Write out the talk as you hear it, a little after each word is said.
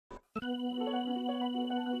Say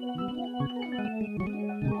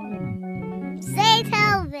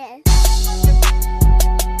Telvin.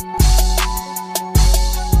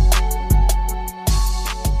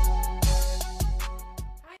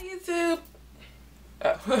 Hi YouTube.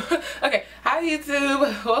 Oh. Okay, hi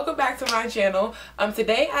YouTube. Welcome back to my channel.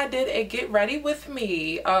 Today I did a get ready with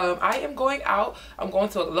me. I am going out. I'm going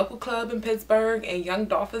to a local club in Pittsburgh, and young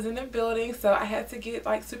Dolph is in the building, so I had to get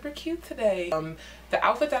like super cute today. The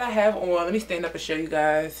outfit that I have on, let me stand up and show you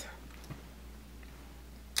guys.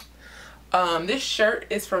 This shirt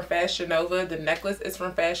is from Fashionnova, the necklace is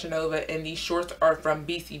from Fashionnova, and these shorts are from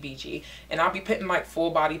BCBG. And I'll be putting like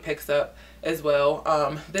full body pics up as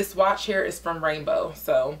well. This watch here is from Rainbow.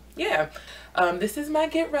 So yeah, this is my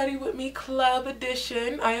get ready with me club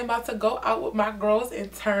edition. I am about to go out with my girls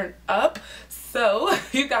and turn up. So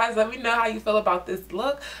you guys let me know how you feel about this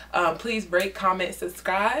look. Please rate, comment,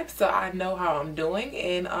 subscribe so I know how I'm doing.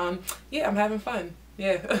 And yeah, I'm having fun.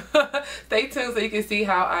 Yeah. Stay tuned so you can see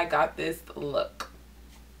how I got this look.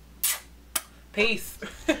 Peace.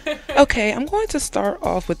 Okay, I'm going to start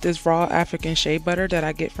off with this raw African shea butter that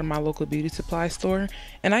I get from my local beauty supply store,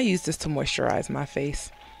 and I use this to moisturize my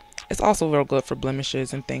face. It's also real good for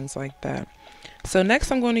blemishes and things like that. So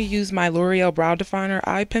next I'm going to use my L'Oreal Brow Definer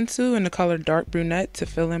eye pencil in the color Dark Brunette to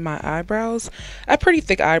fill in my eyebrows. I have pretty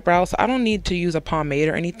thick eyebrows, so I don't need to use a pomade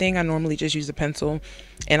or anything. I normally just use a pencil,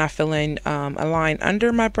 and I fill in a line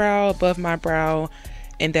under my brow, above my brow,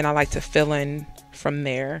 and then I like to fill in from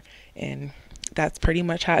there. And that's pretty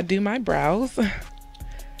much how I do my brows.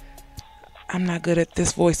 I'm not good at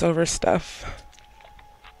this voiceover stuff.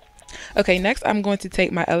 Okay, next I'm going to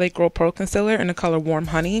take my LA Girl Pro Concealer in the color Warm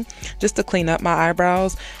Honey just to clean up my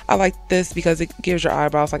eyebrows. I like this because it gives your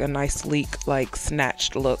eyebrows like a nice sleek, like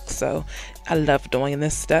snatched look. So I love doing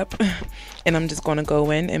this step. And I'm just going to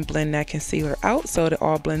go in and blend that concealer out so it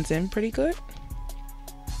all blends in pretty good.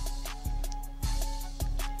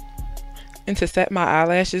 And to set my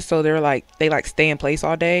eyelashes so they stay in place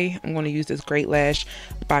all day, I'm going to use this Great Lash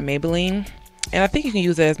by Maybelline. And I think you can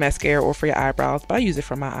use it as mascara or for your eyebrows, but I use it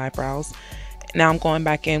for my eyebrows. Now I'm going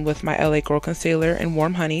back in with my LA Girl Concealer and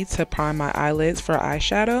Warm Honey to prime my eyelids for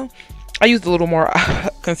eyeshadow. I used a little more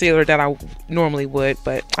concealer than I normally would,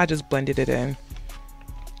 but I just blended it in.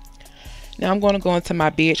 Now I'm going to go into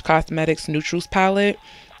my BH Cosmetics Neutrals palette.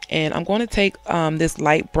 And I'm going to take this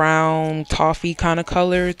light brown toffee kind of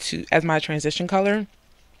color as my transition color.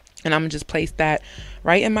 And I'm going to just place that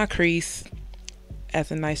right in my crease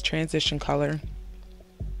as a nice transition color.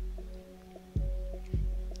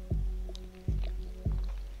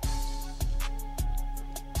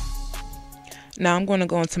 Now I'm going to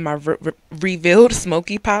go into my Revealed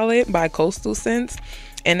Smokey palette by Costal scents.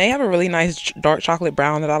 And they have a really nice dark chocolate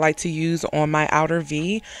brown that I like to use on my outer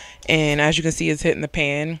V. And as you can see, it's hitting the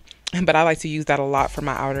pan. But I like to use that a lot for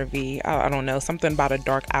my outer V. I don't know, something about a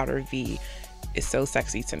dark outer V is so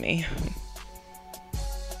sexy to me.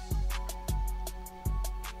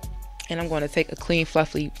 And I'm going to take a clean,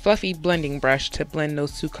 fluffy blending brush to blend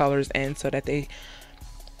those two colors in so that they,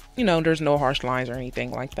 there's no harsh lines or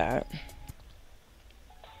anything like that.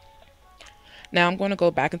 Now I'm going to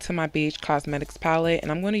go back into my BH Cosmetics palette, and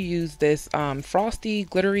I'm going to use this frosty,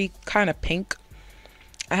 glittery kind of pink.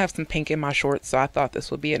 I have some pink in my shorts, so I thought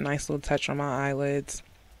this would be a nice little touch on my eyelids.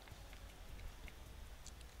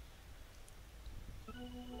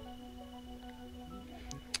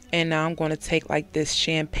 And now I'm going to take like this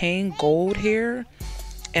champagne gold here,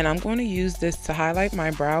 and I'm going to use this to highlight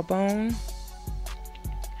my brow bone.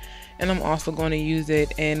 And I'm also going to use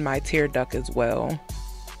it in my tear duct as well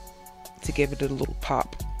to give it a little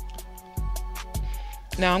pop.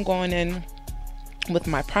 Now I'm going in with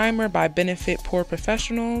my primer by Benefit Pore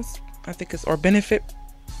Professionals. I think it's, or Benefit,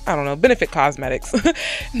 I don't know, Benefit Cosmetics.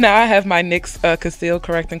 Now I have my NYX Conceal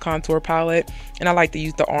Correct and Contour palette, and I like to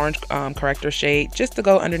use the orange corrector shade just to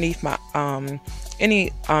go underneath my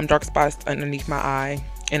any dark spots underneath my eye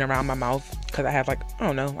and around my mouth, because I have like, I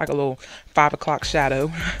don't know, like a little 5 o'clock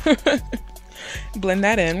shadow. Blend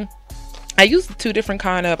that in. I use two different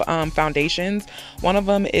kind of foundations. One of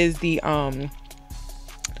them is the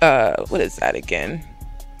what is that again?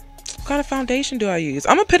 What kind of foundation do I use?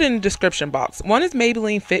 I'm gonna put it in the description box. One is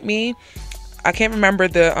Maybeline Fit Me. I can't remember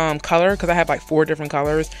the color because I have like 4 different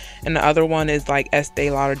colors, and the other one is like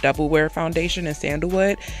Estée Lauder Double Wear Foundation in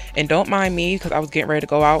Sandalwood. And don't mind me because I was getting ready to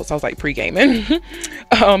go out, so I was like pre-gaming.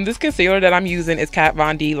 This concealer that I'm using is Kat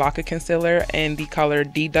Von D Lock-It Concealer in the color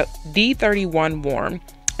D31 Warm,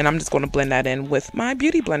 and I'm just going to blend that in with my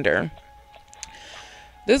beauty blender.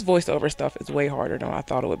 This voiceover stuff is way harder than I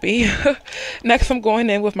thought it would be. Next, I'm going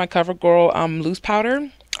in with my CoverGirl loose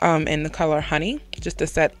powder in the color Honey, just to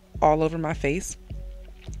set all over my face.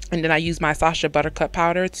 And then I use my Sacha Buttercup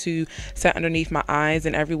powder to set underneath my eyes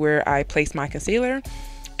and everywhere I place my concealer.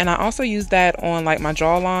 And I also use that on like my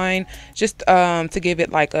jawline, just to give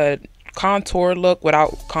it like a contour look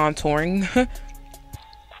without contouring.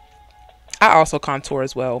 I also contour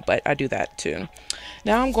as well, but I do that too.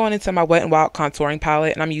 Now I'm going into my Wet n Wild contouring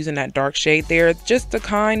palette, and I'm using that dark shade there just to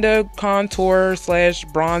kind of contour slash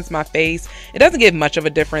bronze my face. It doesn't give much of a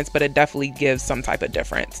difference, but it definitely gives some type of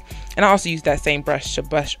difference. And I also use that same brush to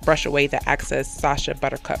brush away the excess Sacha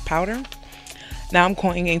Buttercup powder. Now I'm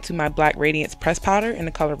going into my Black Radiance press powder in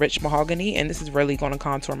the color Rich Mahogany, and this is really going to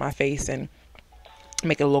contour my face and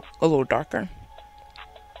make it look a little darker.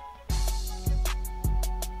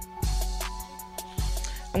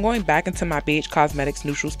 I'm going back into my BH Cosmetics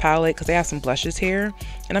Neutrals palette because they have some blushes here,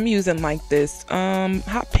 and I'm using like this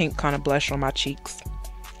hot pink kind of blush on my cheeks.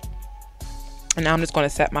 And now I'm just going to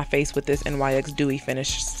set my face with this NYX Dewey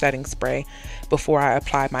Finish Setting Spray before I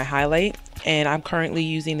apply my highlight. And I'm currently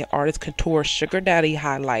using the Artist Couture Sugar Daddy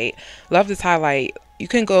highlight. Love this highlight. You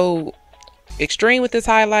can go extreme with this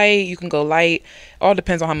highlight, you can go light, all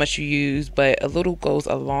depends on how much you use, but a little goes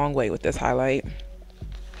a long way with this highlight.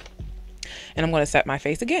 And I'm going to set my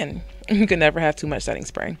face again. You can never have too much setting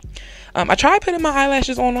spray. I tried putting my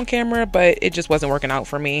eyelashes on camera, but it just wasn't working out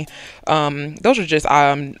for me. Those are just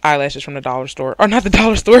eyelashes from the dollar store, or not the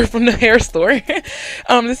dollar store, from the hair store.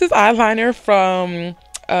 This is eyeliner from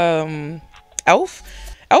Elf.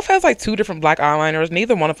 Elf has like 2 different black eyeliners.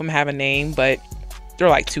 Neither one of them have a name, but they're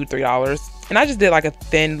like $2-3. And I just did like a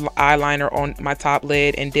thin eyeliner on my top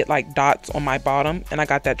lid and did like dots on my bottom. And I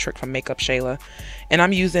got that trick from Makeup Shayla. And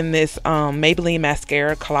I'm using this Maybelline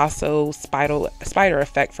Mascara Colossal Spider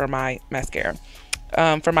Effect for my mascara.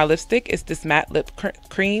 For my lipstick, it's this matte lip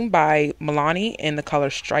cream by Milani in the color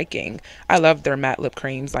Striking. I love their matte lip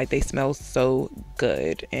creams. Like, they smell so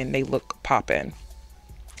good and they look poppin'.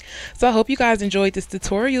 So I hope you guys enjoyed this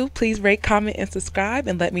tutorial. Please rate, comment, and subscribe,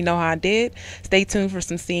 and let me know how I did. Stay tuned for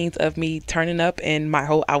some scenes of me turning up and my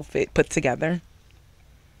whole outfit put together.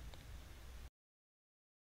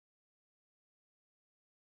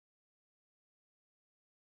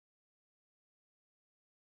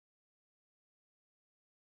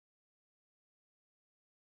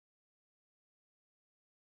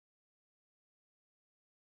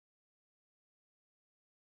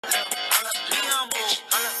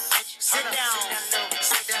 Sit down,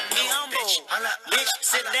 be humble, bitch,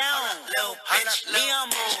 sit down, little bitch, be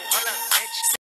humble.